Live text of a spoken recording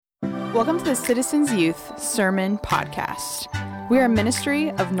Welcome to the Citizens Youth Sermon Podcast. We are a ministry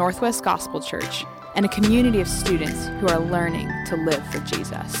of Northwest Gospel Church and a community of students who are learning to live for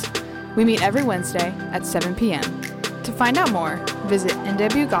Jesus. We meet every Wednesday at 7 p.m. To find out more, visit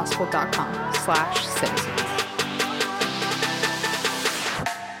nwgospel.com/citizens.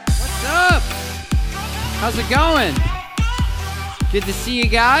 What's up? How's it going? Good to see you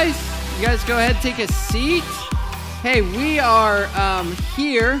guys. You guys go ahead and take a seat. Hey, we are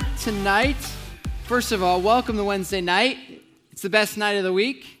here tonight. First of all, welcome to Wednesday night. It's the best night of the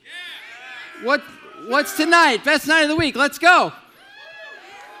week. What's tonight? Best night of the week. Let's go.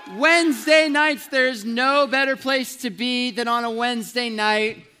 Wednesday nights, there's no better place to be than on a Wednesday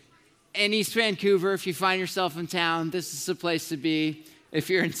night in East Vancouver. If you find yourself in town, this is the place to be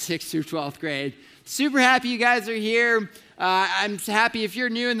if you're in 6th through 12th grade. Super happy you guys are here. I'm happy if you're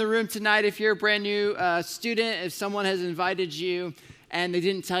new in the room tonight, if you're a brand new student, if someone has invited you and they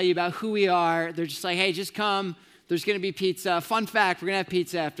didn't tell you about who we are, they're just like, hey, just come. There's going to be pizza. Fun fact, we're going to have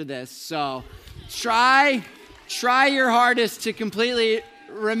pizza after this. So try your hardest to completely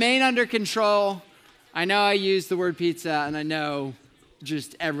remain under control. I know I use the word pizza, and I know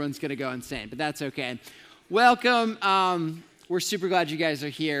just everyone's going to go insane, but that's okay. Welcome. We're super glad you guys are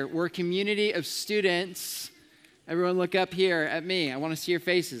here. We're a community of students. Everyone look up here at me. I want to see your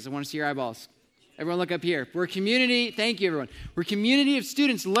faces. I want to see your eyeballs. Everyone look up here. We're a community. Thank you, everyone. We're a community of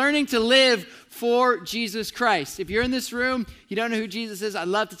students learning to live for Jesus Christ. If you're in this room, you don't know who Jesus is, I'd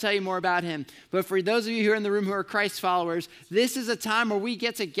love to tell you more about him. But for those of you who are in the room who are Christ followers, this is a time where we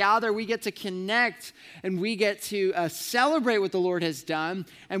get to gather, we get to connect, and we get to celebrate what the Lord has done,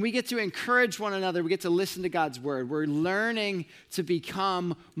 and we get to encourage one another. We get to listen to God's word. We're learning to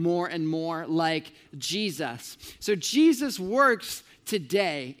become more and more like Jesus. So Jesus works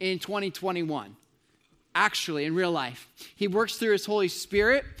today in 2021. Actually, in real life, he works through his Holy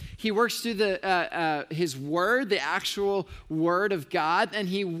Spirit. He works through his word, the actual word of God, and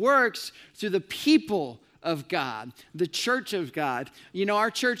he works through the people of God, the church of God. You know,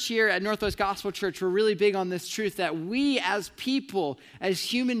 our church here at Northwest Gospel Church, we're really big on this truth that we as people, as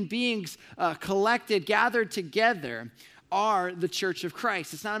human beings, collected, gathered together, are the church of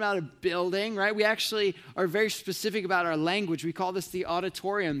Christ. It's not about a building, right? We actually are very specific about our language. We call this the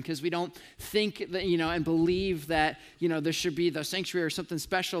auditorium because we don't think that, and believe that, there should be the sanctuary or something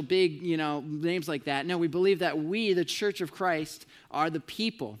special, big, names like that. No, we believe that we, the church of Christ, are the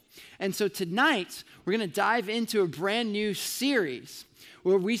people. And so tonight, we're going to dive into a brand new series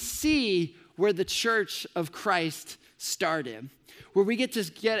where we see where the church of Christ started, where we get to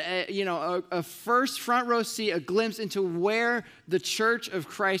get a first front row seat, a glimpse into where the church of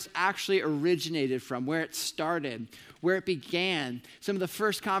Christ actually originated from, where it started, where it began, some of the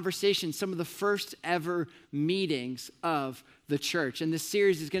first conversations, some of the first ever meetings of the church. And this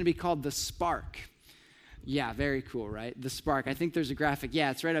series is going to be called The Spark. Yeah, very cool, right? The Spark. I think there's a graphic.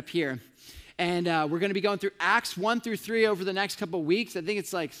 Yeah, it's right up here. And we're going to be going through Acts 1 through 3 over the next couple weeks. I think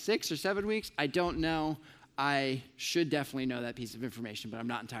it's like 6 or 7 weeks. I don't know. I should definitely know that piece of information, but I'm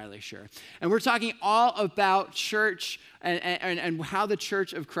not entirely sure. And we're talking all about church and how the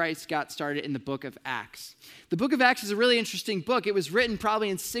church of Christ got started in the book of Acts. The book of Acts is a really interesting book. It was written probably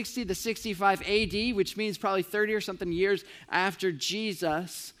in 60 to 65 AD, which means probably 30 or something years after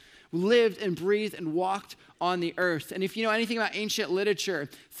Jesus lived and breathed and walked on the earth. And if you know anything about ancient literature,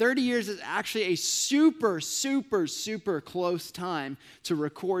 30 years is actually a super, super, super close time to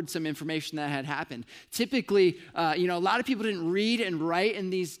record some information that had happened. Typically, a lot of people didn't read and write in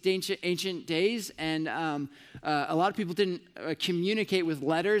these ancient days, and a lot of people didn't communicate with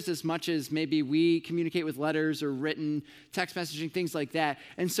letters as much as maybe we communicate with letters or written text messaging, things like that.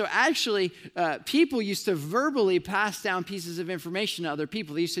 And so actually, people used to verbally pass down pieces of information to other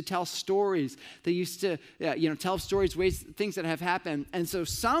people. They used to tell stories. They used to tell stories, things that have happened. And so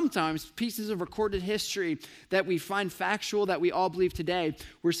sometimes pieces of recorded history that we find factual, that we all believe today,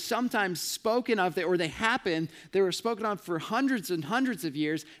 were sometimes spoken of, or they happened, they were spoken of for hundreds and hundreds of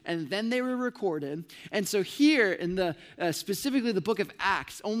years, and then they were recorded. And so here in specifically the book of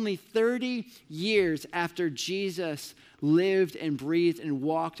Acts, only 30 years after Jesus lived and breathed and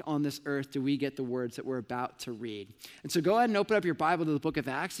walked on this earth do we get the words that we're about to read. And so go ahead and open up your Bible to the book of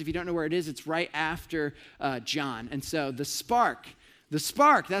Acts. If you don't know where it is, it's right after John. And so the spark,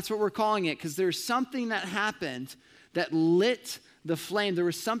 that's what we're calling it, because there's something that happened that lit the flame. There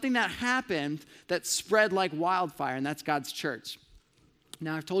was something that happened that spread like wildfire, and that's God's church.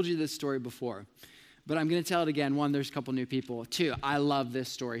 Now, I've told you this story before, but I'm going to tell it again. One, there's a couple new people. Two, I love this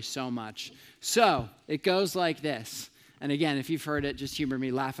story so much. So it goes like this. And again, if you've heard it, just humor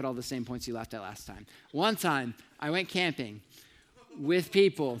me, laugh at all the same points you laughed at last time. One time, I went camping with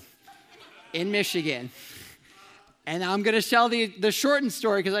people in Michigan. And I'm going to tell the shortened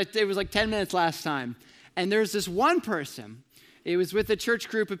story because it was like 10 minutes last time. And there's this one person. It was with a church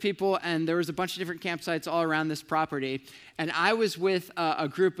group of people, and there was a bunch of different campsites all around this property. And I was with a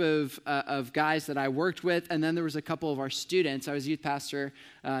group of guys that I worked with, and then there was a couple of our students. I was a youth pastor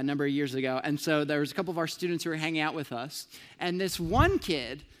a number of years ago, and so there was a couple of our students who were hanging out with us. And this one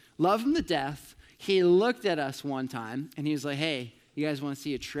kid, loved him to death, he looked at us one time, and he was like, "Hey, you guys want to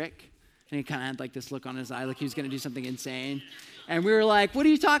see a trick?" And he kind of had like this look on his eye, like he was going to do something insane. And we were like, "What are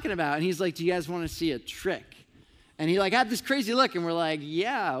you talking about?" And he's like, "Do you guys want to see a trick?" And he like had this crazy look, and we're like,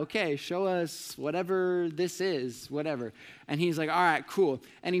 "Yeah, okay, show us whatever this is, whatever." And he's like, "All right, cool."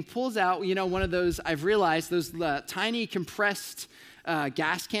 And he pulls out, one of those, I've realized, those tiny compressed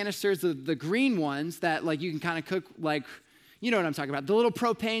gas canisters, the green ones that like you can kind of cook like, you know what I'm talking about, the little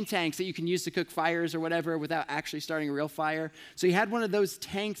propane tanks that you can use to cook fires or whatever without actually starting a real fire. So he had one of those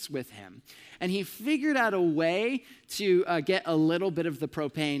tanks with him. And he figured out a way to get a little bit of the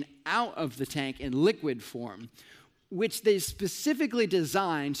propane out of the tank in liquid form, which they specifically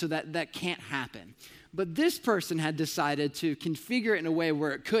designed so that can't happen. But this person had decided to configure it in a way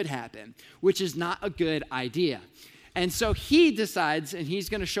where it could happen, which is not a good idea. And so he decides, and he's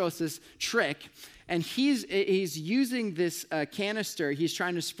going to show us this trick, and he's using this canister. He's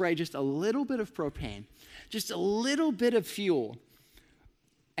trying to spray just a little bit of propane, just a little bit of fuel.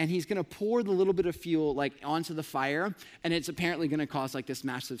 And he's going to pour the little bit of fuel like onto the fire, and it's apparently going to cause like this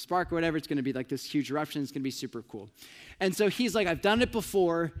massive spark or whatever. It's going to be like this huge eruption. It's going to be super cool. And so he's like, "I've done it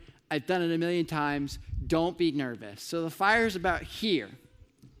before. I've done it a million times. Don't be nervous." So the fire's about here.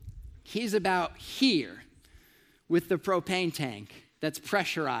 He's about here with the propane tank that's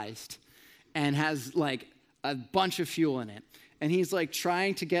pressurized and has like a bunch of fuel in it. And he's like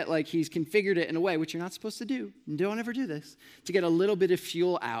trying to get he's configured it in a way, which you're not supposed to do. Don't ever do this, to get a little bit of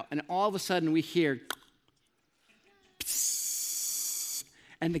fuel out. And all of a sudden we hear,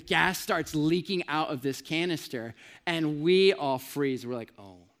 and the gas starts leaking out of this canister. And we all freeze. We're like,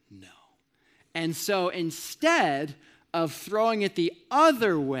 "Oh no." And so instead of throwing it the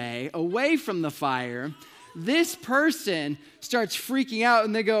other way, away from the fire, this person starts freaking out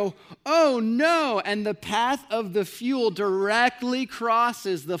and they go, "Oh no," and the path of the fuel directly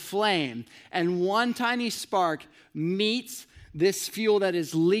crosses the flame, and one tiny spark meets this fuel that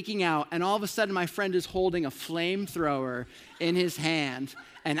is leaking out, and all of a sudden my friend is holding a flamethrower in his hand,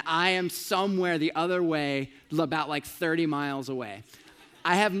 and I am somewhere the other way, about 30 miles away.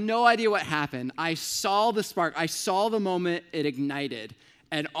 I have no idea what happened. I saw the spark. I saw the moment it ignited.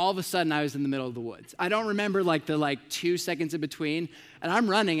 And all of a sudden, I was in the middle of the woods. I don't remember the 2 seconds in between. And I'm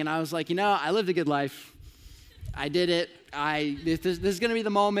running, and I was like, I lived a good life. I did it. This is going to be the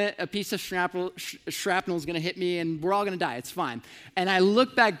moment. A piece of shrapnel is going to hit me, and we're all going to die. It's fine. And I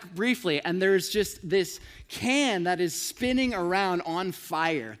look back briefly, and there's just this can that is spinning around on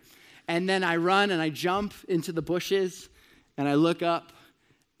fire. And then I run, and I jump into the bushes, and I look up,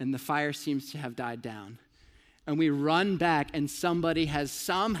 and the fire seems to have died down. And we run back, and somebody has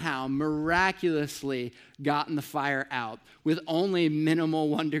somehow miraculously gotten the fire out with only minimal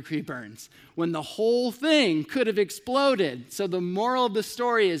 1-degree burns, when the whole thing could have exploded. So the moral of the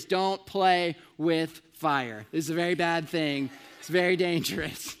story is, don't play with fire. This is a very bad thing. It's very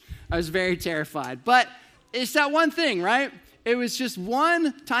dangerous. I was very terrified. But it's that one thing, right? It was just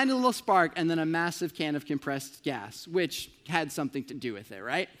one tiny little spark and then a massive can of compressed gas, which had something to do with it,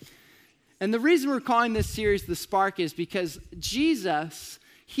 right? And the reason we're calling this series The Spark is because Jesus,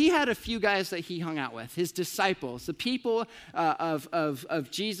 he had a few guys that he hung out with, his disciples, the people of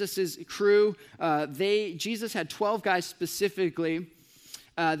Jesus' crew. Jesus had 12 guys specifically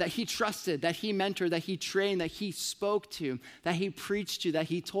that he trusted, that he mentored, that he trained, that he spoke to, that he preached to, that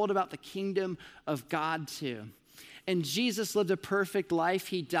he told about the kingdom of God to. And Jesus lived a perfect life.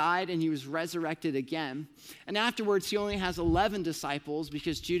 He died and he was resurrected again. And afterwards, he only has 11 disciples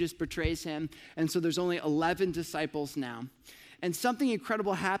because Judas betrays him. And so there's only 11 disciples now. And something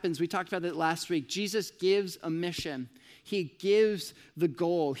incredible happens. We talked about it last week. Jesus gives a mission. He gives the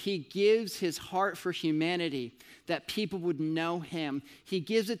goal. He gives his heart for humanity, that people would know him. He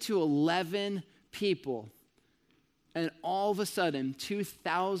gives it to 11 people. And all of a sudden,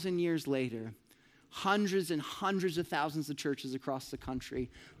 2,000 years later, hundreds and hundreds of thousands of churches across the country,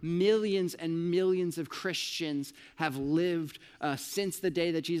 millions and millions of Christians have lived since the day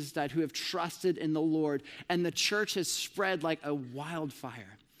that Jesus died, who have trusted in the Lord, and the church has spread like a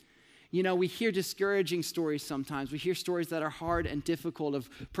wildfire. You know, we hear discouraging stories sometimes. We hear stories that are hard and difficult of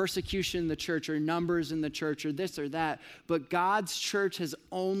persecution in the church or numbers in the church or this or that. But God's church has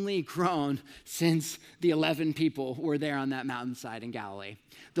only grown since the 11 people were there on that mountainside in Galilee.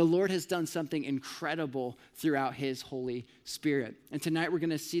 The Lord has done something incredible throughout his Holy Spirit. And tonight we're going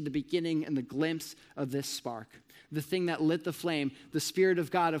to see the beginning and the glimpse of this spark. The thing that lit the flame. The Spirit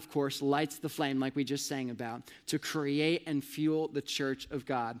of God, of course, lights the flame like we just sang about to create and fuel the church of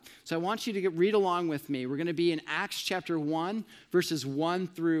God. So I want you to read along with me. We're going to be in Acts chapter 1, verses 1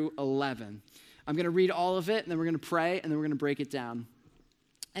 through 11. I'm going to read all of it, and then we're going to pray, and then we're going to break it down.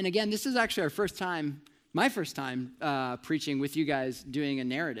 And again, this is actually my first time preaching with you guys doing a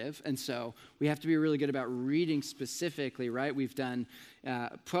narrative. And so we have to be really good about reading specifically, right? We've done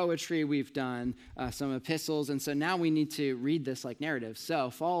poetry, we've done some epistles, and so now we need to read this like narrative. So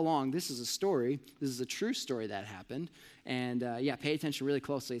follow along. This is a story. This is a true story that happened. And pay attention really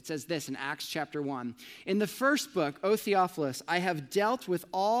closely. It says this in Acts chapter 1. In the first book, O Theophilus, I have dealt with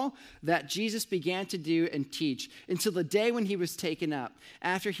all that Jesus began to do and teach until the day when he was taken up,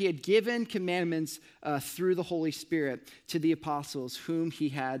 after he had given commandments through the Holy Spirit to the apostles whom he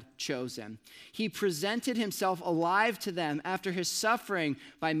had chosen. He presented himself alive to them after his suffering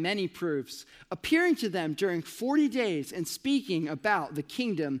by many proofs, appearing to them during 40 days and speaking about the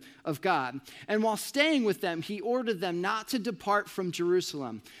kingdom of God. And while staying with them, he ordered them not to depart from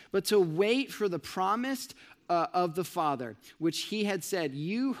Jerusalem, but to wait for the promise of the Father, which he had said,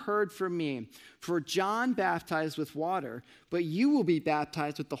 you heard from me. For John baptized with water, but you will be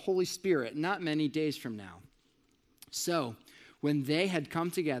baptized with the Holy Spirit not many days from now. So when they had come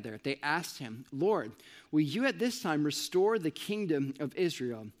together, they asked him, Lord, will you at this time restore the kingdom of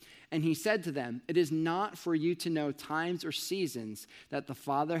Israel? And he said to them, it is not for you to know times or seasons that the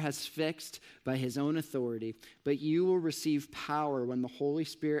Father has fixed by his own authority, but you will receive power when the Holy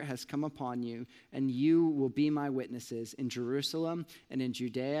Spirit has come upon you, and you will be my witnesses in Jerusalem and in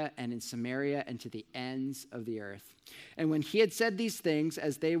Judea and in Samaria and to the ends of the earth. And when he had said these things,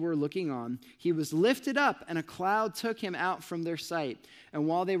 as they were looking on, he was lifted up, and a cloud took him out from their sight. And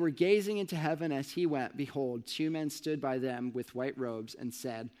while they were gazing into heaven as he went, behold, 2 men stood by them with white robes and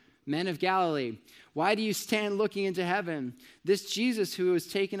said, Men of Galilee, why do you stand looking into heaven? This Jesus who was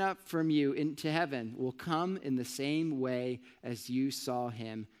taken up from you into heaven will come in the same way as you saw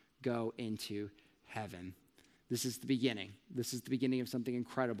him go into heaven. This is the beginning. This is the beginning of something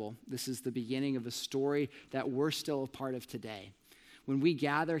incredible. This is the beginning of a story that we're still a part of today. When we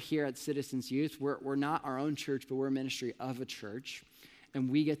gather here at Citizens Youth, we're not our own church, but we're a ministry of a church. And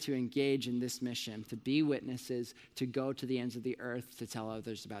we get to engage in this mission, to be witnesses, to go to the ends of the earth, to tell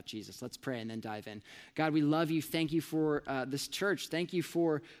others about Jesus. Let's pray and then dive in. God, we love you. Thank you for this church. Thank you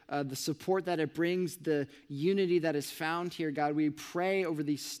for the support that it brings, the unity that is found here. God, we pray over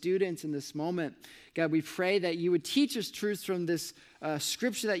these students in this moment. God, we pray that you would teach us truths from this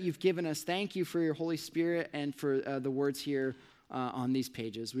scripture that you've given us. Thank you for your Holy Spirit and for the words here on these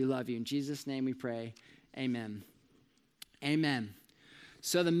pages. We love you. In Jesus' name we pray. Amen. Amen.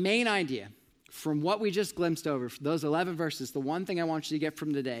 So the main idea from what we just glimpsed over, those 11 verses, the one thing I want you to get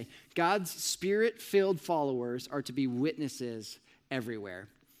from today, God's Spirit-filled followers are to be witnesses everywhere.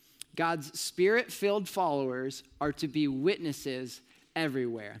 God's Spirit-filled followers are to be witnesses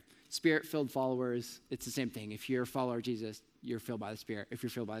everywhere. Spirit-filled followers, it's the same thing. If you're a follower of Jesus, you're filled by the Spirit. If you're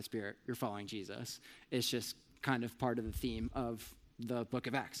filled by the Spirit, you're following Jesus. It's just kind of part of the theme of the book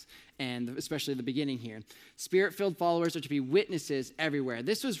of Acts, and especially the beginning here. Spirit-filled followers are to be witnesses everywhere.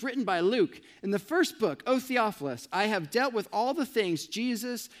 This was written by Luke. In the first book, O Theophilus, I have dealt with all the things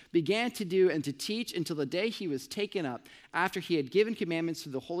Jesus began to do and to teach until the day he was taken up, after he had given commandments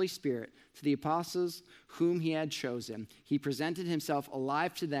through the Holy Spirit to the apostles whom he had chosen. He presented himself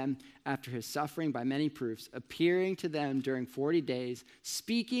alive to them after his suffering by many proofs, appearing to them during 40 days,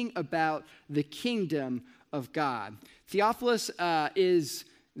 speaking about the kingdom of God. Theophilus is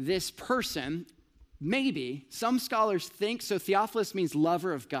this person, maybe. Some scholars think, so Theophilus means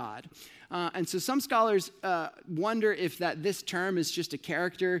lover of God. And so some scholars wonder if that this term is just a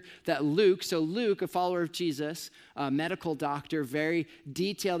character that Luke, a follower of Jesus, a medical doctor, very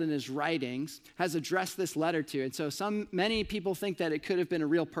detailed in his writings, has addressed this letter to. And so many people think that it could have been a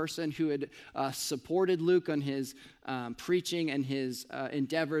real person who had supported Luke on his preaching and his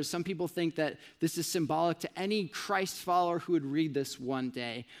endeavors. Some people think that this is symbolic to any Christ follower who would read this one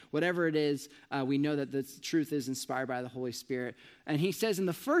day. Whatever it is, we know that the truth is inspired by the Holy Spirit. And he says in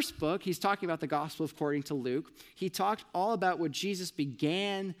the first book, he's talking about the gospel according to Luke. He talked all about what Jesus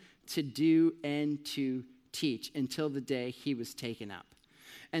began to do and to teach until the day he was taken up.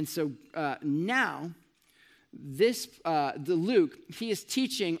 And so now, Luke, he is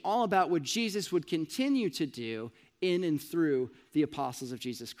teaching all about what Jesus would continue to do in and through the apostles of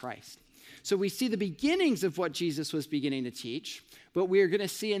Jesus Christ. So we see the beginnings of what Jesus was beginning to teach, but we are going to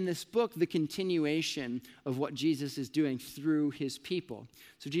see in this book the continuation of what Jesus is doing through his people.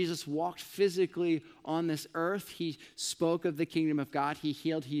 So Jesus walked physically on this earth. He spoke of the kingdom of God. He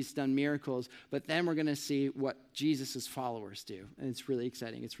healed. He's done miracles. But then we're going to see what Jesus' followers do. And it's really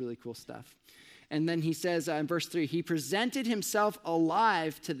exciting. It's really cool stuff. And then he says in verse 3, he presented himself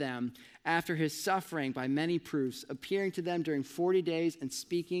alive to them after his suffering by many proofs, appearing to them during 40 days and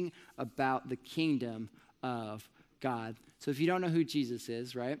speaking about the kingdom of God. So if you don't know who Jesus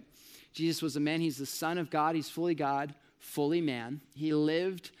is, right? Jesus was a man. He's the Son of God. He's fully God, fully man. He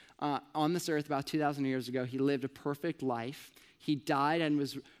lived on this earth about 2,000 years ago. He lived a perfect life. He died and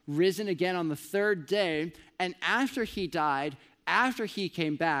was risen again on the third day. And after he died, after he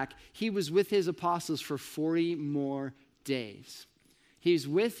came back, he was with his apostles for 40 more days. He's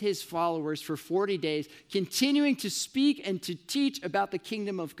with his followers for 40 days, continuing to speak and to teach about the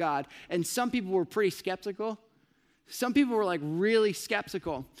kingdom of God. And some people were pretty skeptical. Some people were like really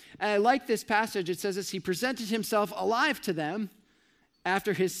skeptical. And I like this passage. It says this, he presented himself alive to them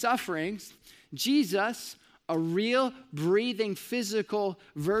after his sufferings. Jesus, a real, breathing, physical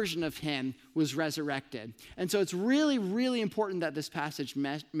version of him, was resurrected. And so it's really, really important that this passage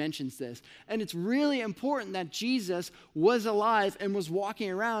mentions this. And it's really important that Jesus was alive and was walking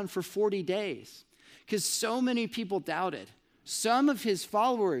around for 40 days. Because so many people doubted. Some of his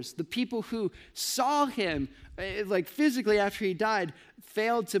followers, the people who saw him like physically after he died,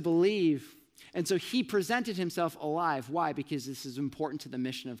 failed to believe. And so he presented himself alive. Why? Because this is important to the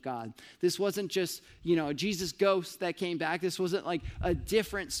mission of God. This wasn't just, a Jesus ghost that came back. This wasn't like a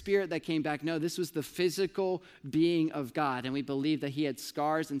different spirit that came back. No, this was the physical being of God. And we believe that he had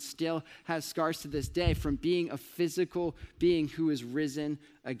scars and still has scars to this day from being a physical being who is risen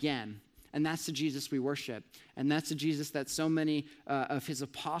again. And that's the Jesus we worship. And that's the Jesus that so many of his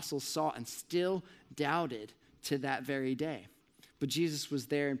apostles saw and still doubted to that very day. But Jesus was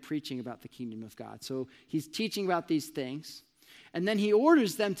there and preaching about the kingdom of God. So he's teaching about these things. And then he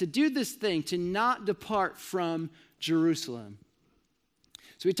orders them to do this thing, to not depart from Jerusalem.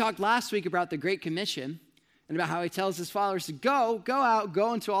 So we talked last week about the Great Commission and about how he tells his followers to go out,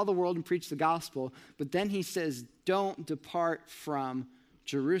 go into all the world and preach the gospel. But then he says, don't depart from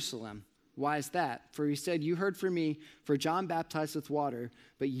Jerusalem. Why is that? For he said, you heard from me, for John baptized with water,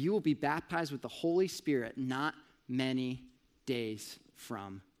 but you will be baptized with the Holy Spirit not many days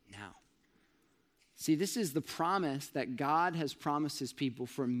from now. See, this is the promise that God has promised his people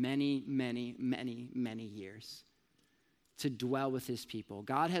for many, many, many, many years, to dwell with his people.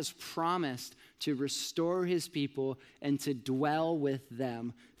 God has promised to restore his people and to dwell with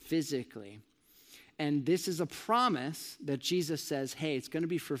them physically. And this is a promise that Jesus says, hey, it's going to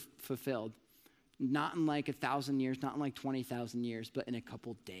be fulfilled. Not in like 1,000 years, not in like 20,000 years, but in a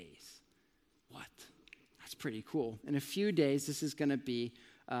couple days. What? That's pretty cool. In a few days, this is going to be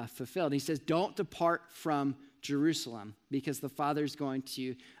fulfilled. He says, don't depart from Jerusalem because the Father's going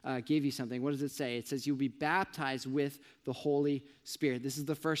to give you something. What does it say? It says you'll be baptized with the Holy Spirit. This is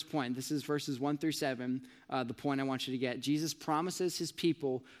the first point. This is verses 1-7, the point I want you to get. Jesus promises his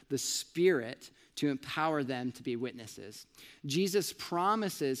people the Spirit to empower them to be witnesses. Jesus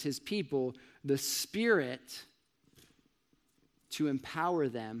promises his people the Spirit to empower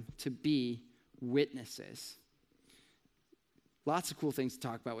them to be witnesses. Lots of cool things to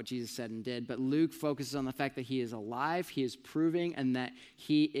talk about what Jesus said and did, but Luke focuses on the fact that he is alive, he is proving, and that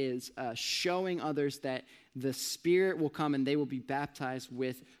he is showing others that the Spirit will come and they will be baptized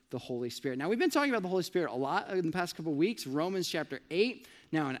with the Holy Spirit. Now, we've been talking about the Holy Spirit a lot in the past couple of weeks, Romans chapter 8,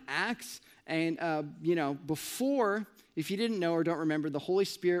 now in Acts, and before, if you didn't know or don't remember, the Holy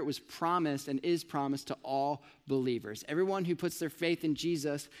Spirit was promised and is promised to all believers. Everyone who puts their faith in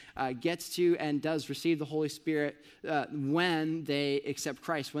Jesus gets to and does receive the Holy Spirit when they accept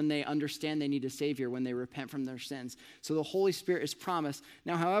Christ, when they understand they need a Savior, when they repent from their sins. So the Holy Spirit is promised.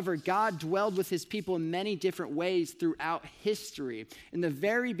 Now, however, God dwelled with his people in many different ways throughout history. In the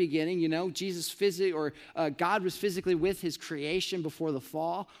very beginning, God was physically with his creation before the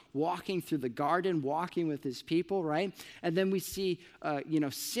fall, walking through the garden, walking with his people, right? And then we see,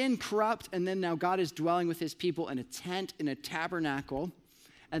 sin corrupt, and then now God is dwelling with his people in a tent, in a tabernacle.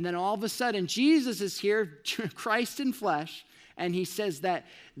 And then all of a sudden, Jesus is here, Christ in flesh, and he says that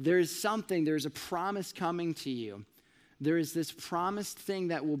there's a promise coming to you. There is this promised thing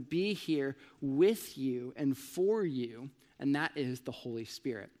that will be here with you and for you, and that is the Holy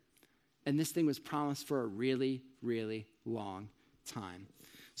Spirit. And this thing was promised for a really, really long time.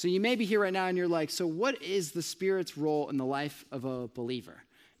 So you may be here right now and you're like, so what is the Spirit's role in the life of a believer?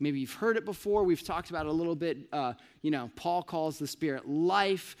 Maybe you've heard it before. We've talked about it a little bit. Paul calls the Spirit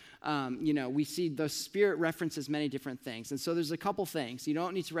life. We see the Spirit references many different things. And so there's a couple things. You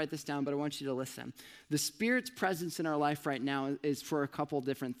don't need to write this down, but I want you to listen. The Spirit's presence in our life right now is for a couple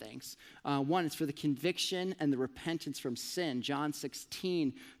different things. One, it's for the conviction and the repentance from sin. John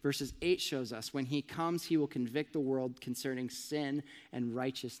 16, verses 8 shows us, when he comes, he will convict the world concerning sin and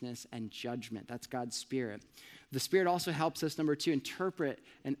righteousness and judgment. That's God's Spirit. The Spirit also helps us, number 2, interpret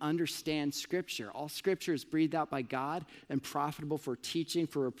and understand Scripture. All Scripture is breathed out by God and profitable for teaching,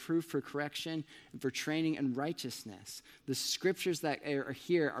 for reproof, for correction, and for training in righteousness. The Scriptures that are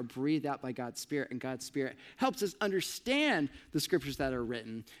here are breathed out by God's Spirit, and God's Spirit helps us understand the Scriptures that are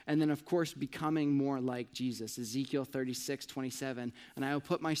written. And then, of course, becoming more like Jesus. Ezekiel 36:27, and I will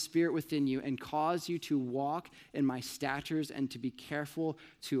put my Spirit within you and cause you to walk in my statutes and to be careful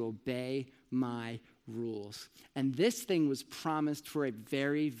to obey my rules. And this thing was promised for a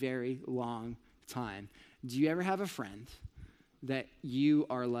very, very long time. Do you ever have a friend that you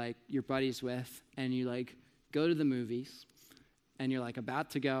are like, your buddies with, and you like go to the movies and you're like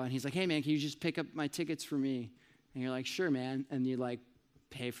about to go, and he's like, hey man, can you just pick up my tickets for me? And you're like, sure man. And you like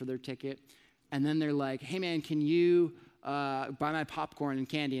pay for their ticket. And then they're like, hey man, can you buy my popcorn and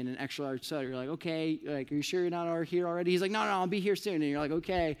candy and an extra large soda? You're like, okay, like, are you sure you're not here already? He's like, no, I'll be here soon. And you're like,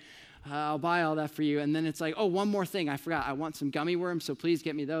 okay. I'll buy all that for you. And then it's like, oh, one more thing. I forgot. I want some gummy worms, so please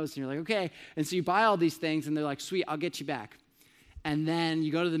get me those. And you're like, okay. And so you buy all these things, and they're like, sweet, I'll get you back. And then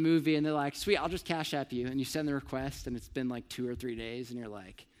you go to the movie, and they're like, sweet, I'll just Cash App you. And you send the request, and it's been like 2 or 3 days, and you're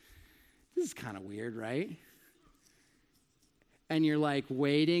like, this is kind of weird, right? And you're like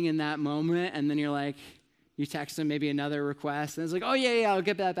waiting in that moment, and then you're like, you text them maybe another request, and it's like, oh, yeah, I'll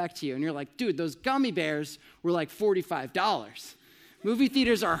get that back to you. And you're like, dude, those gummy bears were like $45. Movie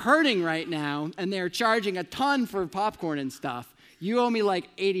theaters are hurting right now, and they're charging a ton for popcorn and stuff. You owe me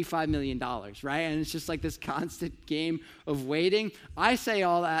like $85 million, right? And it's just like this constant game of waiting. I say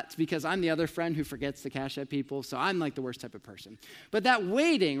all that because I'm the other friend who forgets to Cash App people, so I'm like the worst type of person. But that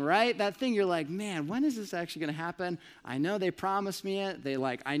waiting, right? That thing you're like, man, when is this actually going to happen? I know they promised me it.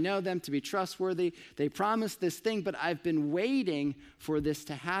 I know them to be trustworthy. They promised this thing, but I've been waiting for this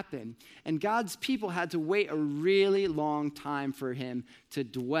to happen. And God's people had to wait a really long time for him to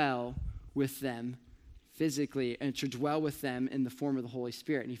dwell with them physically and to dwell with them in the form of the Holy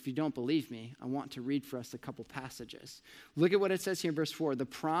Spirit. And if you don't believe me, I want to read for us a couple passages. Look at what it says here in verse 4. The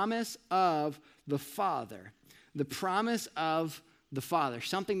promise of the Father. The promise of the Father.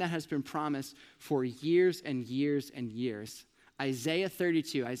 Something that has been promised for years and years and years. Isaiah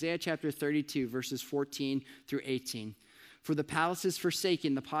chapter 32, verses 14 through 18. For the palace is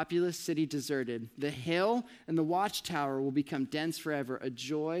forsaken, the populous city deserted. The hill and the watchtower will become dens forever, a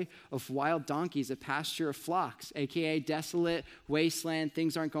joy of wild donkeys, a pasture of flocks, a.k.a. desolate wasteland.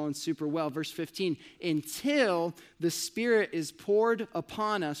 Things aren't going super well. Verse 15, until the Spirit is poured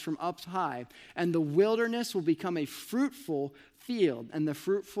upon us from up high, and the wilderness will become a fruitful field, and the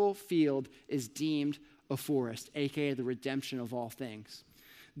fruitful field is deemed a forest, a.k.a. the redemption of all things.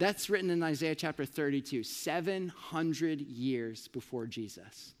 That's written in Isaiah chapter 32, 700 years before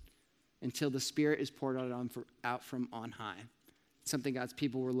Jesus, until the Spirit is poured out from on high. It's something God's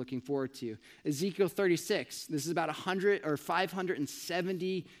people were looking forward to. Ezekiel 36, this is about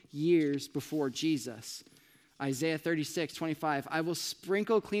 570 years before Jesus. Isaiah 36:25, I will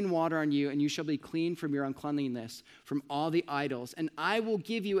sprinkle clean water on you, and you shall be clean from your uncleanliness, from all the idols. And I will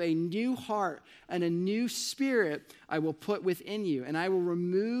give you a new heart, and a new spirit I will put within you. And I will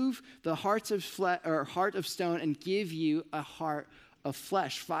remove the heart of stone and give you a heart of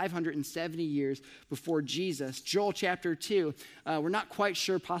flesh. 570 years before Jesus. Joel chapter 2, we're not quite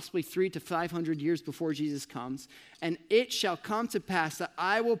sure, possibly 300 to 500 years before Jesus comes. And it shall come to pass that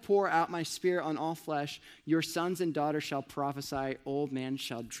I will pour out my Spirit on all flesh. Your sons and daughters shall prophesy. Old men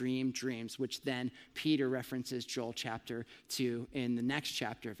shall dream dreams, which then Peter references Joel chapter 2 in the next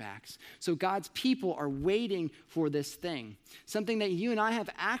chapter of Acts. So God's people are waiting for this thing, something that you and I have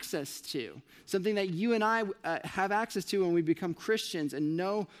access to, something that you and I have access to when we become Christians and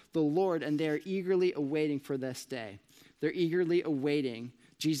know the Lord, and they are eagerly awaiting for this day. They're eagerly awaiting.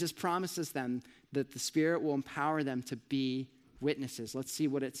 Jesus promises them that the Spirit will empower them to be witnesses. Let's see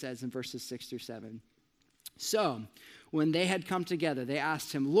what it says in verses 6 through 7. So when they had come together, they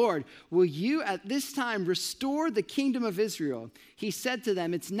asked him, Lord, will you at this time restore the kingdom of Israel? He said to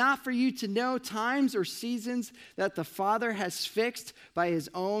them, it's not for you to know times or seasons that the Father has fixed by his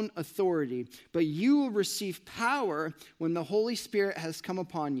own authority, but you will receive power when the Holy Spirit has come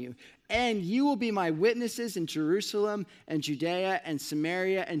upon you. And you will be my witnesses in Jerusalem and Judea and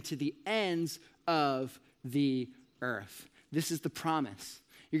Samaria and to the ends of the earth. This is the promise.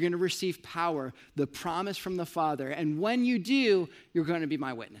 You're going to receive power, the promise from the Father. And when you do, you're going to be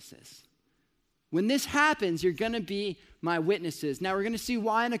my witnesses. When this happens, you're going to be my witnesses. Now, we're going to see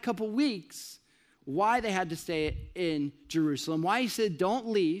why in a couple weeks, why they had to stay in Jerusalem, why he said, don't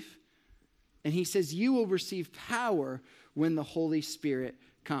leave. And he says, you will receive power when the Holy Spirit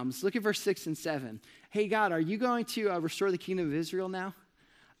comes. Look at verse 6 and 7. Hey, God, are you going to restore the kingdom of Israel now?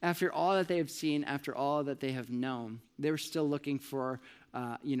 After all that they have seen, after all that they have known, they were still looking for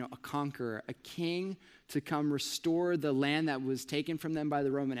a conqueror, a king to come restore the land that was taken from them by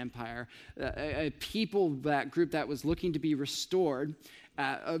the Roman Empire, a people, that group that was looking to be restored.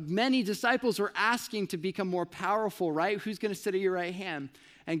 Many disciples were asking to become more powerful, right? Who's going to sit at your right hand?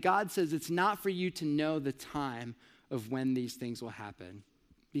 And God says it's not for you to know the time of when these things will happen,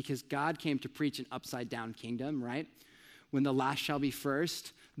 because God came to preach an upside down kingdom, right? When the last shall be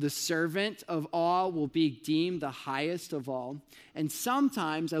first, the servant of all will be deemed the highest of all. And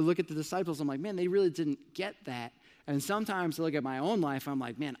sometimes I look at the disciples, I'm like, man, they really didn't get that. And sometimes I look at my own life, I'm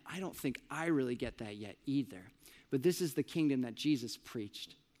like, man, I don't think I really get that yet either. But this is the kingdom that Jesus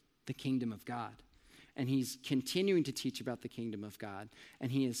preached, the kingdom of God. And he's continuing to teach about the kingdom of God.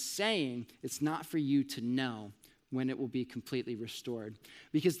 And he is saying it's not for you to know when it will be completely restored.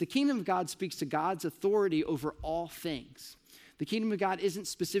 Because the kingdom of God speaks to God's authority over all things. The kingdom of God isn't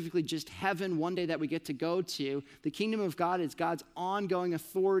specifically just heaven one day that we get to go to. The kingdom of God is God's ongoing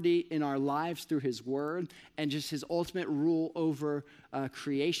authority in our lives through his word and just his ultimate rule over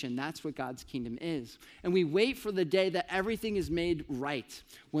creation. That's what God's kingdom is. And we wait for the day that everything is made right,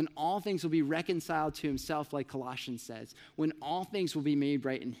 when all things will be reconciled to himself, like Colossians says, when all things will be made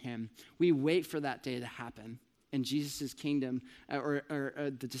right in him. We wait for that day to happen. And Jesus' kingdom, or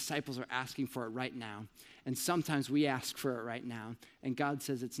the disciples are asking for it right now. And sometimes we ask for it right now. And God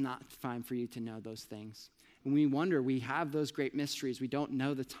says it's not fine for you to know those things. And we wonder, we have those great mysteries. We don't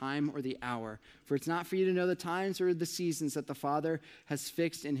know the time or the hour. For it's not for you to know the times or the seasons that the Father has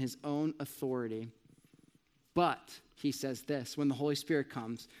fixed in his own authority. But, he says this, when the Holy Spirit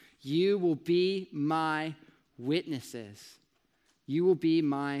comes, you will be my witnesses. You will be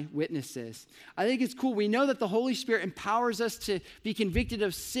my witnesses. I think it's cool. We know that the Holy Spirit empowers us to be convicted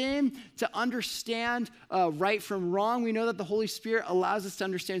of sin, to understand right from wrong. We know that the Holy Spirit allows us to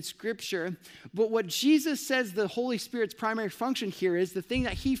understand Scripture. But what Jesus says the Holy Spirit's primary function here is, the thing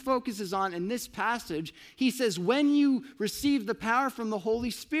that he focuses on in this passage, he says, when you receive the power from the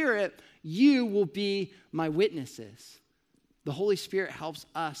Holy Spirit, you will be my witnesses. The Holy Spirit helps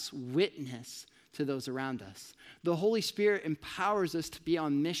us witness to those around us. The Holy Spirit empowers us to be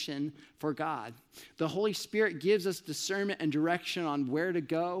on mission for God. The Holy Spirit gives us discernment and direction on where to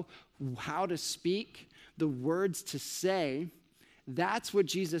go, how to speak, the words to say. That's what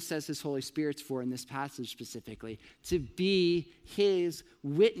Jesus says his Holy Spirit's for in this passage specifically, to be his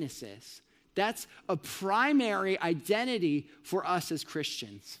witnesses. That's a primary identity for us as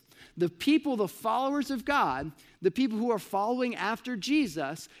Christians. The people, the followers of God, the people who are following after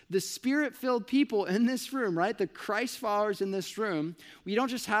Jesus, the Spirit-filled people in this room, right? The Christ followers in this room, we don't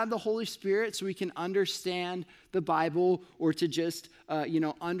just have the Holy Spirit so we can understand the Bible or to just,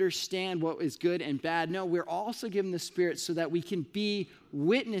 understand what is good and bad. No, we're also given the Spirit so that we can be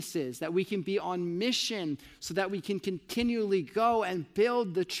witnesses, that we can be on mission, so that we can continually go and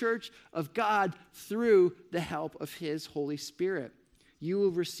build the church of God through the help of his Holy Spirit. You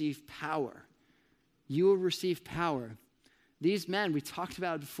will receive power. You will receive power. These men, we talked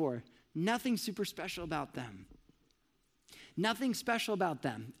about it before, nothing super special about them. Nothing special about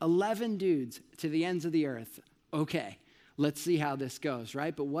them. 11 dudes to the ends of the earth. Okay, let's see how this goes,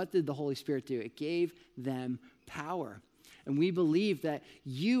 right? But what did the Holy Spirit do? It gave them power. And we believe that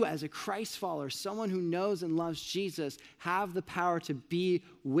you, as a Christ follower, someone who knows and loves Jesus, have the power to be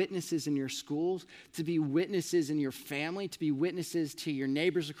witnesses in your schools, to be witnesses in your family, to be witnesses to your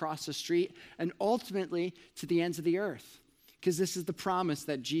neighbors across the street, and ultimately to the ends of the earth. Because this is the promise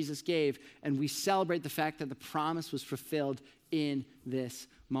that Jesus gave, and we celebrate the fact that the promise was fulfilled in this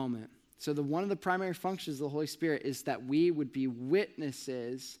moment. So one of the primary functions of the Holy Spirit is that we would be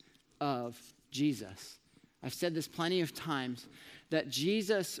witnesses of Jesus. I've said this plenty of times, that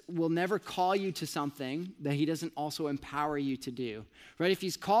Jesus will never call you to something that he doesn't also empower you to do, right? If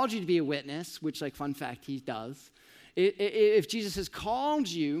he's called you to be a witness, which, like, fun fact, he does. If Jesus has called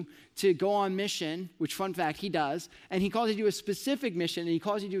you to go on mission, which, fun fact, he does, and he calls you to a specific mission, and he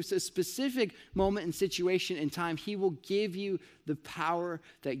calls you to a specific moment and situation in time, he will give you the power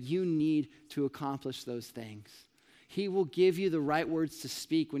that you need to accomplish those things. He will give you the right words to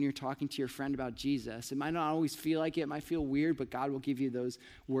speak when you're talking to your friend about Jesus. It might not always feel like it. It might feel weird, but God will give you those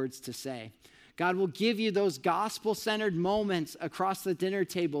words to say. God will give you those gospel-centered moments across the dinner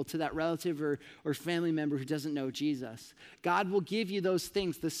table to that relative or family member who doesn't know Jesus. God will give you those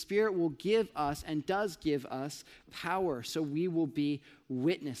things. The Spirit will give us and does give us power, so we will be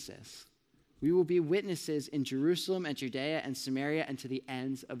witnesses. We will be witnesses in Jerusalem and Judea and Samaria and to the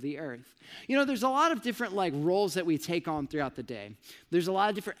ends of the earth. You know, there's a lot of different roles that we take on throughout the day. There's a lot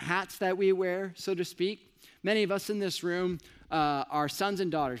of different hats that we wear, so to speak. Many of us in this room are sons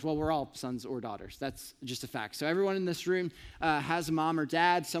and daughters. Well, we're all sons or daughters. That's just a fact. So everyone in this room has a mom or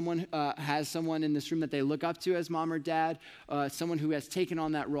dad. Someone has someone in this room that they look up to as mom or dad, someone who has taken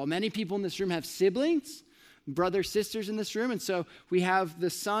on that role. Many people in this room have siblings, brothers, sisters in this room. And so we have the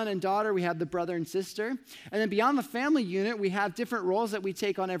son and daughter, we have the brother and sister. And then beyond the family unit, we have different roles that we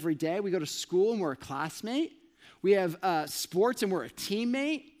take on every day. We go to school and we're a classmate. We have sports and we're a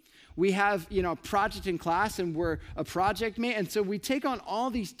teammate. We have, project in class and we're a project mate. And so we take on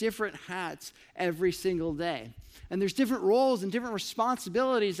all these different hats every single day. And there's different roles and different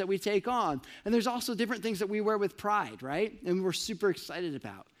responsibilities that we take on. And there's also different things that we wear with pride, right? And we're super excited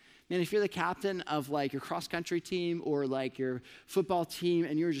about. Man, if you're the captain of your cross-country team or your football team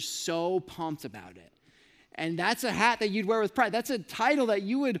and you're just so pumped about it, and that's a hat that you'd wear with pride. That's a title that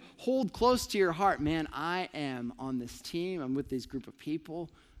you would hold close to your heart. Man, I am on this team. I'm with this group of people.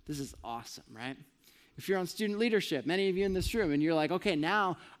 This is awesome, right? If you're on student leadership, many of you in this room, and you're like, okay,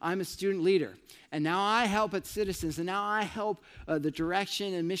 now I'm a student leader, and now I help at Citizens, and now I help the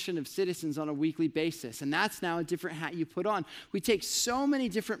direction and mission of Citizens on a weekly basis, and that's now a different hat you put on. We take so many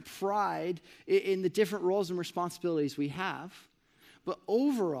different pride in the different roles and responsibilities we have, but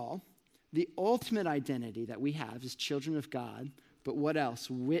overall, the ultimate identity that we have is children of God, but what else?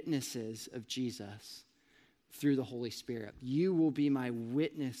 Witnesses of Jesus through the Holy Spirit. You will be my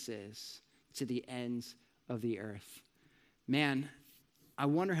witnesses to the ends of the earth. Man, I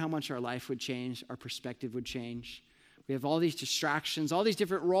wonder how much our life would change, our perspective would change. We have all these distractions, all these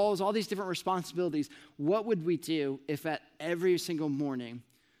different roles, all these different responsibilities. What would we do if at every single morning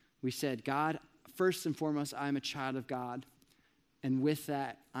we said, God, first and foremost, I'm a child of God, and with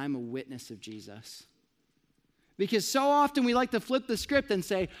that, I'm a witness of Jesus? Because so often we like to flip the script and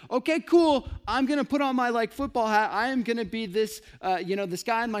say, okay, cool, I'm going to put on my football hat. I am going to be this, this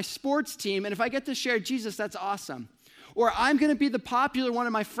guy on my sports team. And if I get to share Jesus, that's awesome. Or I'm going to be the popular one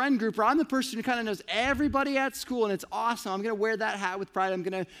in my friend group, or I'm the person who kind of knows everybody at school, and it's awesome. I'm going to wear that hat with pride. I'm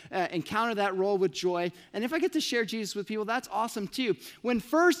going to encounter that role with joy. And if I get to share Jesus with people, that's awesome too. When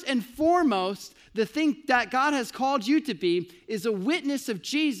first and foremost, the thing that God has called you to be is a witness of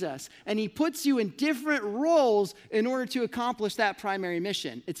Jesus, and he puts you in different roles in order to accomplish that primary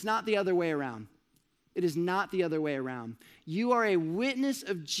mission. It's not the other way around. It is not the other way around. You are a witness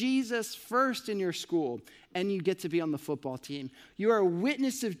of Jesus first in your school, and you get to be on the football team. You are a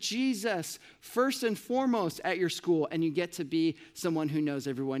witness of Jesus first and foremost at your school, and you get to be someone who knows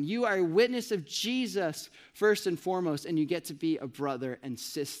everyone. You are a witness of Jesus first and foremost, and you get to be a brother and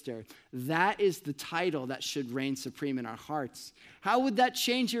sister. That is the title that should reign supreme in our hearts. How would that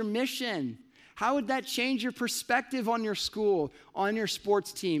change your mission? How would that change your perspective on your school, on your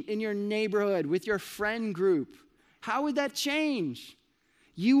sports team, in your neighborhood, with your friend group? How would that change?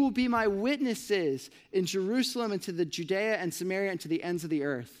 You will be my witnesses in Jerusalem and to the Judea and Samaria and to the ends of the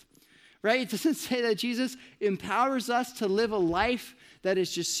earth. Right? It doesn't say that Jesus empowers us to live a life that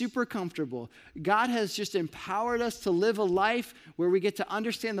is just super comfortable. God has just empowered us to live a life where we get to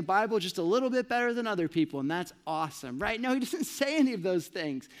understand the Bible just a little bit better than other people, and that's awesome, right? No, he doesn't say any of those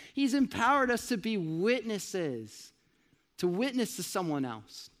things. He's empowered us to be witnesses, to witness to someone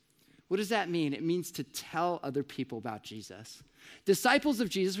else. What does that mean? It means to tell other people about Jesus. Disciples of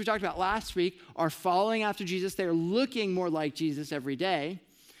Jesus, we talked about last week, are following after Jesus. They're looking more like Jesus every day.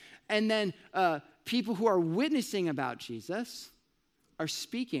 And then people who are witnessing about Jesus are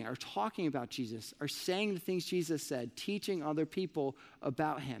speaking, are talking about Jesus, are saying the things Jesus said, teaching other people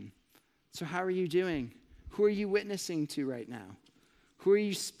about him. So how are you doing? Who are you witnessing to right now? Who are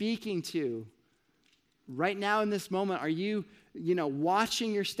you speaking to right now in this moment, are you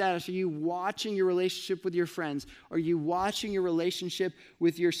watching your status? Are you watching your relationship with your friends? Are you watching your relationship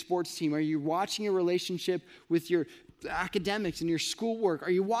with your sports team? Are you watching your relationship with your academics and your schoolwork?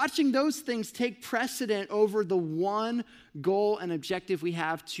 Are you watching those things take precedent over the one goal and objective we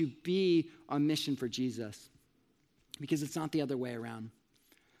have to be on mission for Jesus? Because it's not the other way around.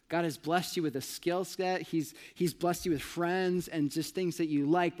 God has blessed you with a skill set. He's blessed you with friends and just things that you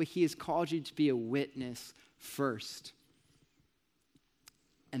like, but he has called you to be a witness first.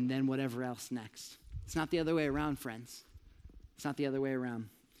 And then whatever else next. It's not the other way around, friends. It's not the other way around.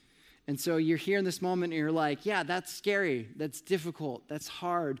 And so you're here in this moment and you're like, yeah, that's scary. That's difficult. That's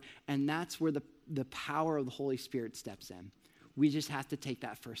hard. And that's where the power of the Holy Spirit steps in. We just have to take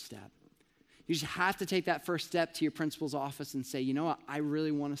that first step. You just have to take that first step to your principal's office and say, you know what, I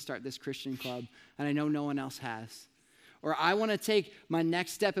really want to start this Christian club, and I know no one else has. Or I want to take my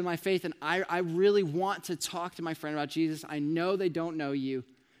next step in my faith, and I really want to talk to my friend about Jesus. I know they don't know you.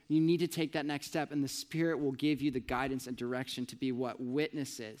 You need to take that next step, and the Spirit will give you the guidance and direction to be what?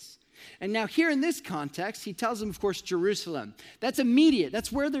 Witnesses. And now here in this context, he tells them, of course, Jerusalem. That's immediate.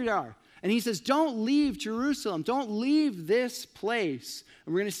 That's where they are. And he says, don't leave Jerusalem. Don't leave this place.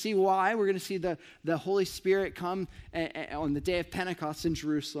 And we're going to see why. We're going to see the Holy Spirit come on the day of Pentecost in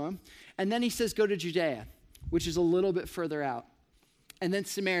Jerusalem. And then he says, go to Judea, which is a little bit further out. And then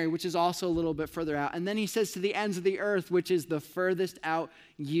Samaria, which is also a little bit further out. And then he says to the ends of the earth, which is the furthest out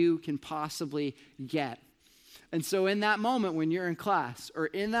you can possibly get. And so in that moment when you're in class, or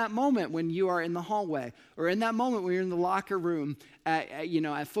in that moment when you are in the hallway, or in that moment when you're in the locker room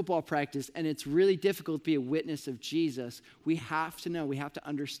at football practice, and it's really difficult to be a witness of Jesus, we have to know, we have to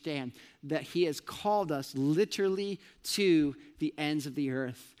understand that he has called us literally to the ends of the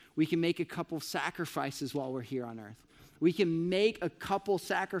earth. We can make a couple sacrifices while we're here on earth. We can make a couple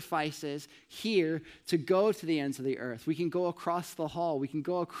sacrifices here to go to the ends of the earth. We can go across the hall. We can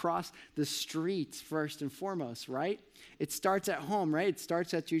go across the streets first and foremost, right? It starts at home, right? It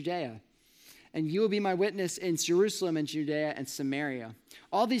starts at Judea. And you will be my witness in Jerusalem and Judea and Samaria.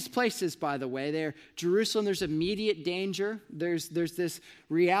 All these places, by the way, Jerusalem, there's immediate danger. There's this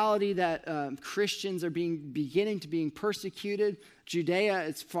reality that Christians are beginning to being persecuted. Judea,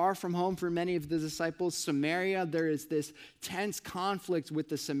 it's far from home for many of the disciples. Samaria, there is this tense conflict with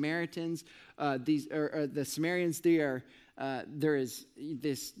the Samaritans. The Samaritans, there is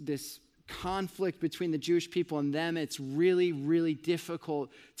this conflict between the Jewish people and them. It's really, really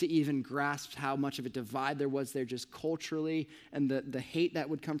difficult to even grasp how much of a divide there was there just culturally, and the hate that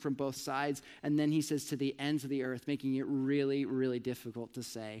would come from both sides. And then he says to the ends of the earth, making it really, really difficult to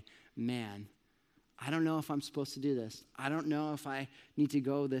say, man, I don't know if I'm supposed to do this. I don't know if I need to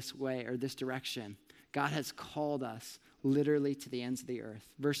go this way or this direction. God has called us literally to the ends of the earth.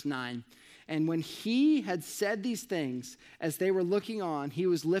 Verse 9, and when he had said these things, as they were looking on, he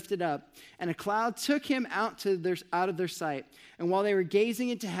was lifted up, and a cloud took him out of their sight. And while they were gazing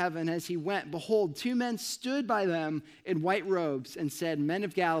into heaven as he went, behold, two men stood by them in white robes and said, Men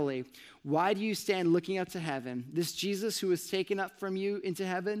of Galilee, why do you stand looking up to heaven? This Jesus who was taken up from you into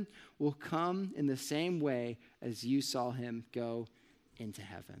heaven will come in the same way as you saw him go into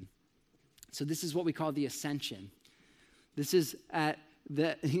heaven. So this is what we call the ascension. This is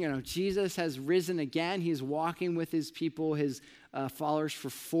Jesus has risen again. He's walking with his people, his followers for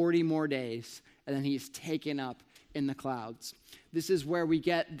 40 more days, and then he's taken up in the clouds. This is where we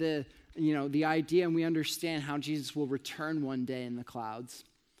get the idea, and we understand how Jesus will return one day in the clouds.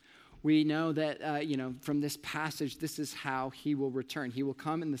 We know that, from this passage, this is how he will return. He will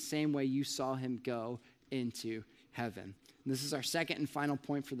come in the same way you saw him go into heaven. And this is our second and final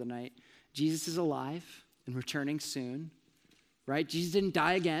point for the night. Jesus is alive and returning soon. Right? Jesus didn't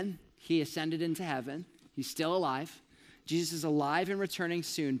die again. He ascended into heaven. He's still alive. Jesus is alive and returning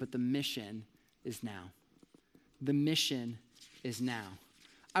soon, but the mission is now. The mission is now.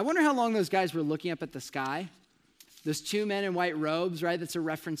 I wonder how long those guys were looking up at the sky. Those two men in white robes, right? That's a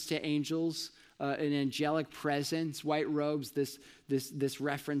reference to angels, an angelic presence. White robes, this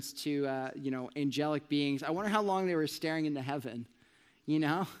reference to, angelic beings. I wonder how long they were staring into heaven,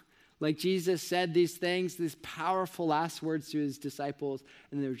 Like Jesus said these things, these powerful last words to his disciples,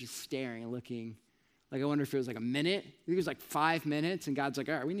 and they were just staring and looking. Like, I wonder if it was like a minute. I think it was like 5 minutes, and God's like,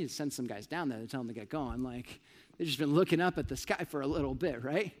 all right, we need to send some guys down there to tell them to get going. Like, they've just been looking up at the sky for a little bit,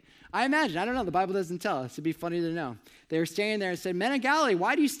 right? I imagine. I don't know. The Bible doesn't tell us. It'd be funny to know. They were standing there and said, Men of Galilee,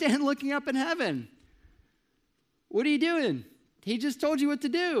 why do you stand looking up in heaven? What are you doing? He just told you what to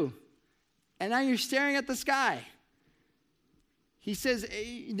do, and now you're staring at the sky. He says,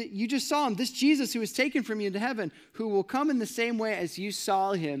 you just saw him, this Jesus who was taken from you into heaven, who will come in the same way as you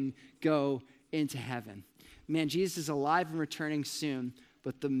saw him go into heaven. Man, Jesus is alive and returning soon,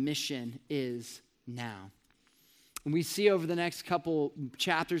 but the mission is now. And we see over the next couple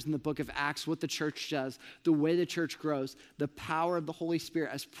chapters in the book of Acts what the church does, the way the church grows, the power of the Holy Spirit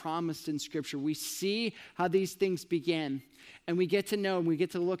as promised in Scripture. We see how these things begin, and we get to know and we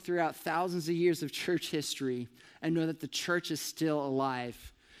get to look throughout thousands of years of church history and know that the church is still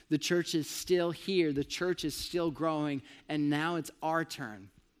alive. The church is still here. The church is still growing, and now it's our turn.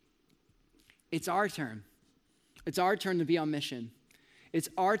 It's our turn. It's our turn to be on mission. It's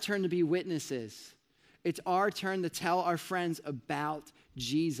our turn to be witnesses. It's our turn to tell our friends about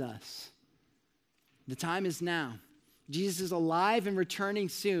Jesus. The time is now. Jesus is alive and returning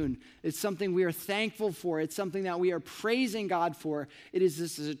soon. It's something we are thankful for. It's something that we are praising God for. This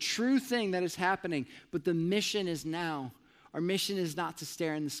is a true thing that is happening, but the mission is now. Our mission is not to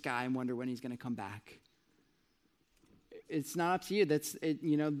stare in the sky and wonder when he's going to come back. It's not up to you.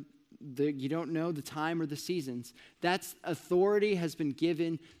 You don't know the time or the seasons. That's authority has been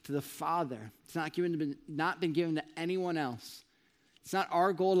given to the Father. It's not been given to anyone else. It's not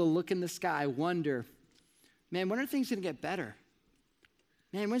our goal to look in the sky, wonder, man, when are things going to get better?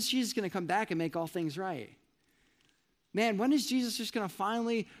 Man, when's Jesus going to come back and make all things right? Man, when is Jesus just going to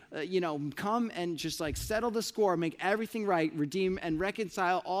finally, come and just like settle the score, make everything right, redeem and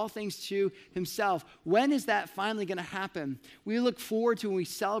reconcile all things to himself? When is that finally going to happen? We look forward to when we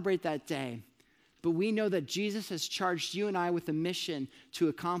celebrate that day. But we know that Jesus has charged you and I with a mission to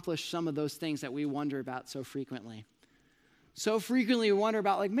accomplish some of those things that we wonder about so frequently. So frequently we wonder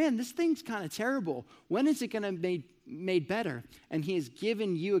about man, this thing's kind of terrible. When is it going to be made better? And he has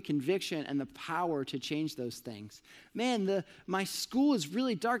given you a conviction and the power to change those things. Man, my school is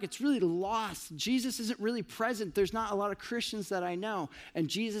really dark. It's really lost. Jesus isn't really present. There's not a lot of Christians that I know. And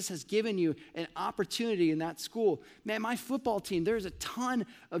Jesus has given you an opportunity in that school. Man, my football team, there's a ton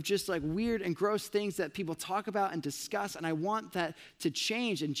of just weird and gross things that people talk about and discuss. And I want that to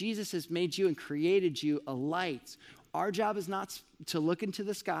change. And Jesus has made you and created you a light. Our job is not to look into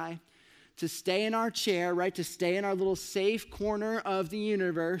the sky, to stay in our chair, right? To stay in our little safe corner of the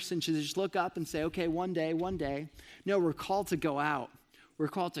universe and to just look up and say, okay, one day. No, we're called to go out. We're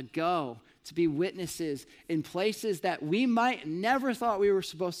called to go, to be witnesses in places that we might never thought we were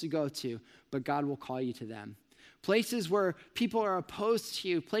supposed to go to, but God will call you to them. Places where people are opposed to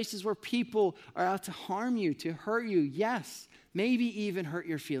you, places where people are out to harm you, to hurt you. Yes, maybe even hurt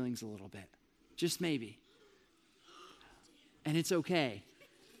your feelings a little bit, just maybe. And it's okay.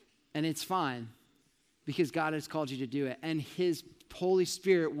 And it's fine because God has called you to do it. And his Holy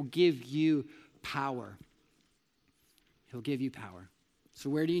Spirit will give you power. He'll give you power. So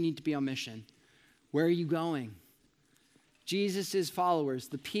where do you need to be on mission? Where are you going? Jesus' followers,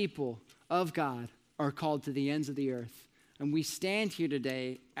 the people of God, are called to the ends of the earth. And we stand here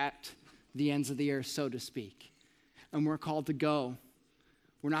today at the ends of the earth, so to speak. And we're called to go.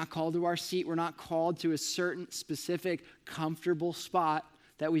 We're not called to our seat. We're not called to a certain specific comfortable spot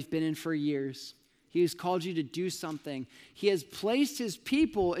that we've been in for years. He has called you to do something. He has placed his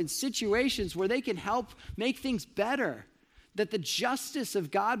people in situations where they can help make things better, that the justice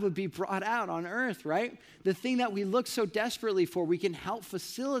of God would be brought out on earth, right? The thing that we look so desperately for, we can help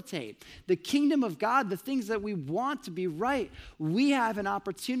facilitate. The kingdom of God, the things that we want to be right, we have an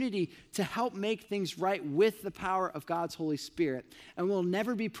opportunity to help make things right with the power of God's Holy Spirit. And we'll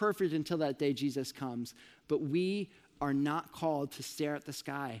never be perfect until that day Jesus comes. But we are not called to stare at the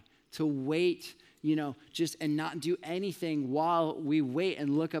sky, to wait, and not do anything while we wait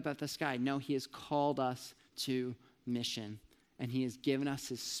and look up at the sky. No, he has called us to mission, and he has given us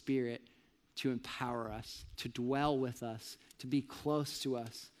his Spirit to empower us, to dwell with us, to be close to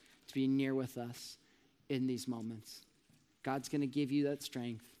us, to be near with us in these moments. God's going to give you that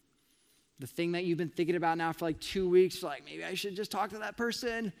strength. The thing that you've been thinking about now for 2 weeks, maybe I should just talk to that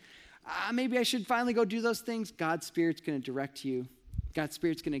person. Maybe I should finally go do those things. God's Spirit's going to direct you. God's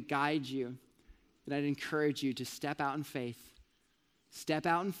Spirit's going to guide you. And I'd encourage you to step out in faith. Step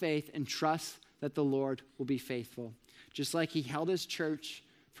out in faith and trust that the Lord will be faithful. Just like he held his church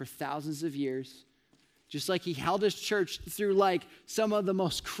for thousands of years, just like he held his church through some of the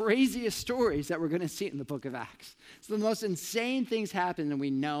most craziest stories that we're going to see in the book of Acts. So the most insane things happen, and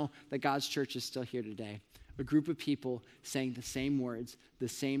we know that God's church is still here today. A group of people saying the same words, the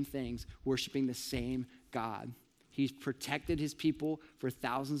same things, worshiping the same God. He's protected his people for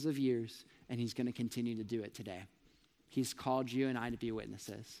thousands of years, and he's going to continue to do it today. He's called you and I to be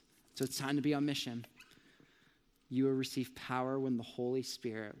witnesses. So it's time to be on mission. You will receive power when the Holy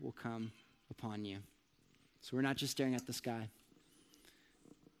Spirit will come upon you. So we're not just staring at the sky.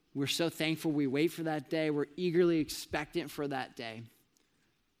 We're so thankful we wait for that day. We're eagerly expectant for that day.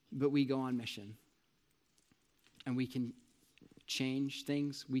 but we go on mission. And we can change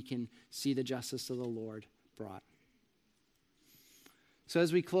things. We can see the justice of the Lord brought. So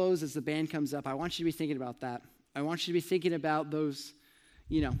as we close, as the band comes up, I want you to be thinking about that. I want you to be thinking about those,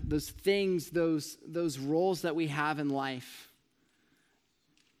 those things, those roles that we have in life.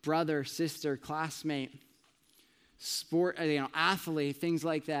 Brother, sister, classmate, sport, athlete, things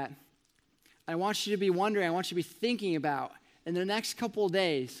like that. I want you to be wondering, I want you to be thinking about, in the next couple of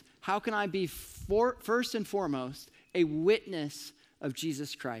days, how can I be first and foremost a witness of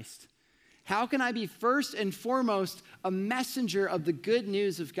Jesus Christ? How can I be first and foremost a messenger of the good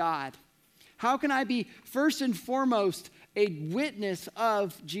news of God? How can I be first and foremost a witness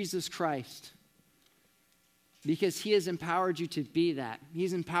of Jesus Christ? Because he has empowered you to be that.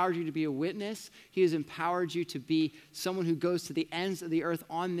 He's empowered you to be a witness. He has empowered you to be someone who goes to the ends of the earth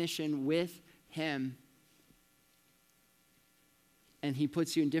on mission with him. And he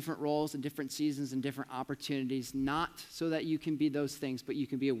puts you in different roles and different seasons and different opportunities, not so that you can be those things, but you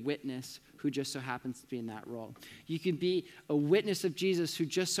can be a witness who just so happens to be in that role. You can be a witness of Jesus who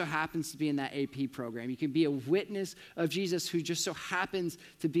just so happens to be in that AP program. You can be a witness of Jesus who just so happens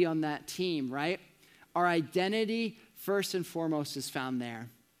to be on that team, right? Our identity, first and foremost, is found there.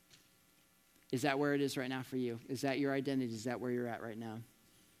 Is that where it is right now for you? Is that your identity? Is that where you're at right now?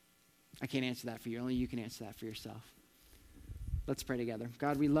 I can't answer that for you. Only you can answer that for yourself. Let's pray together.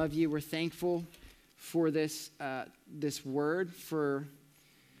 God, we love you. We're thankful for this word, for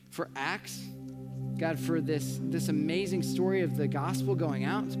Acts. God, for this amazing story of the gospel going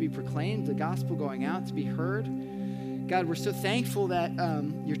out to be proclaimed, the gospel going out to be heard. God, we're so thankful that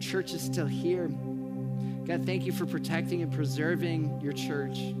your church is still here. God, thank you for protecting and preserving your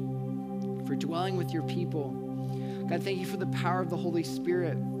church, for dwelling with your people. God, thank you for the power of the Holy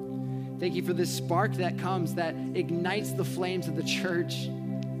Spirit. Thank you for this spark that comes, that ignites the flames of the church.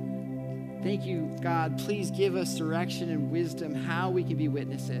 Thank you, God. Please give us direction and wisdom how we can be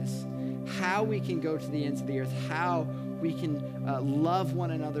witnesses, how we can go to the ends of the earth, how we can love one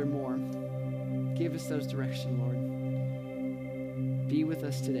another more. Give us those directions, Lord. Be with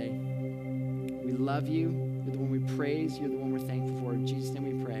us today. We love you. You're the one we praise. You're the one we're thankful for. In Jesus'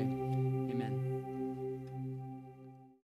 name we pray.